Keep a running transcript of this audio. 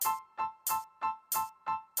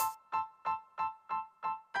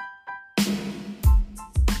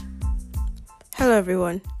Hello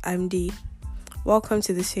everyone, I'm Dee. Welcome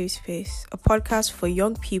to The Safe Space, a podcast for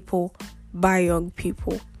young people by young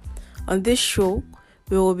people. On this show,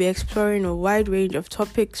 we will be exploring a wide range of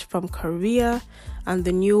topics from career and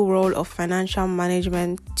the new role of financial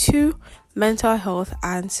management to mental health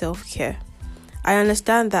and self-care. I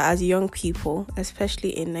understand that as young people,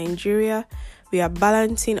 especially in Nigeria, we are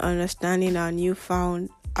balancing understanding our newfound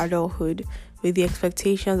adulthood with the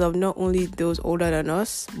expectations of not only those older than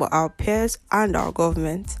us, but our peers and our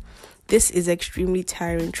government. This is extremely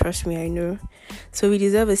tiring, trust me, I know. So we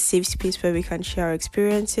deserve a safe space where we can share our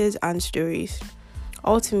experiences and stories.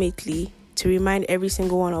 Ultimately, to remind every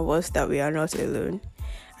single one of us that we are not alone.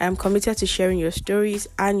 I am committed to sharing your stories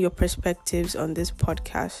and your perspectives on this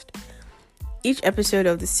podcast. Each episode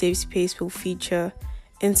of The Safe Space will feature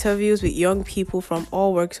interviews with young people from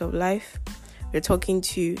all walks of life. We're talking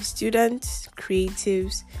to students,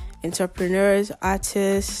 creatives, entrepreneurs,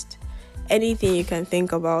 artists, anything you can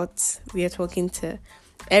think about. We are talking to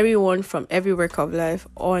everyone from every walk of life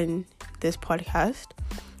on this podcast.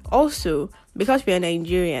 Also, because we are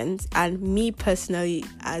Nigerians, and me personally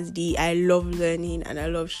as I love learning and I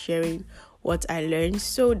love sharing what I learned.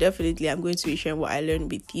 So definitely I'm going to be sharing what I learned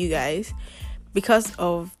with you guys because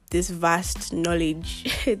of this vast knowledge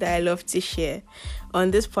that I love to share.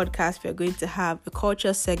 On this podcast, we're going to have a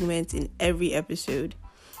culture segment in every episode.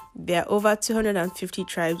 There are over 250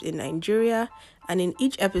 tribes in Nigeria, and in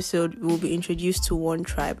each episode, we will be introduced to one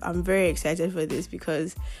tribe. I'm very excited for this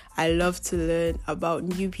because I love to learn about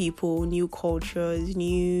new people, new cultures,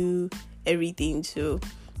 new everything. So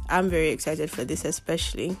I'm very excited for this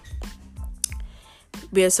especially.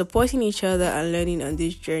 We are supporting each other and learning on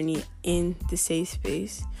this journey in the safe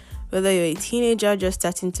space. Whether you're a teenager just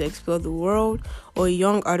starting to explore the world or a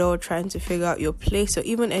young adult trying to figure out your place, or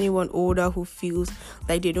even anyone older who feels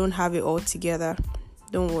like they don't have it all together,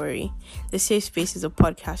 don't worry. The Safe Space is a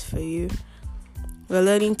podcast for you. We're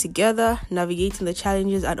learning together, navigating the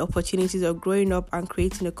challenges and opportunities of growing up and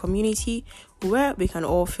creating a community where we can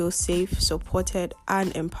all feel safe, supported,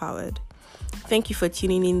 and empowered. Thank you for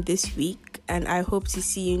tuning in this week, and I hope to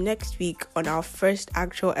see you next week on our first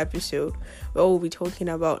actual episode where we'll be talking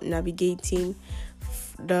about navigating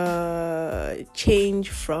the change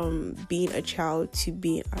from being a child to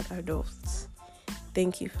being an adult.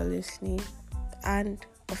 Thank you for listening, and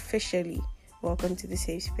officially welcome to the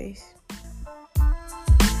Safe Space.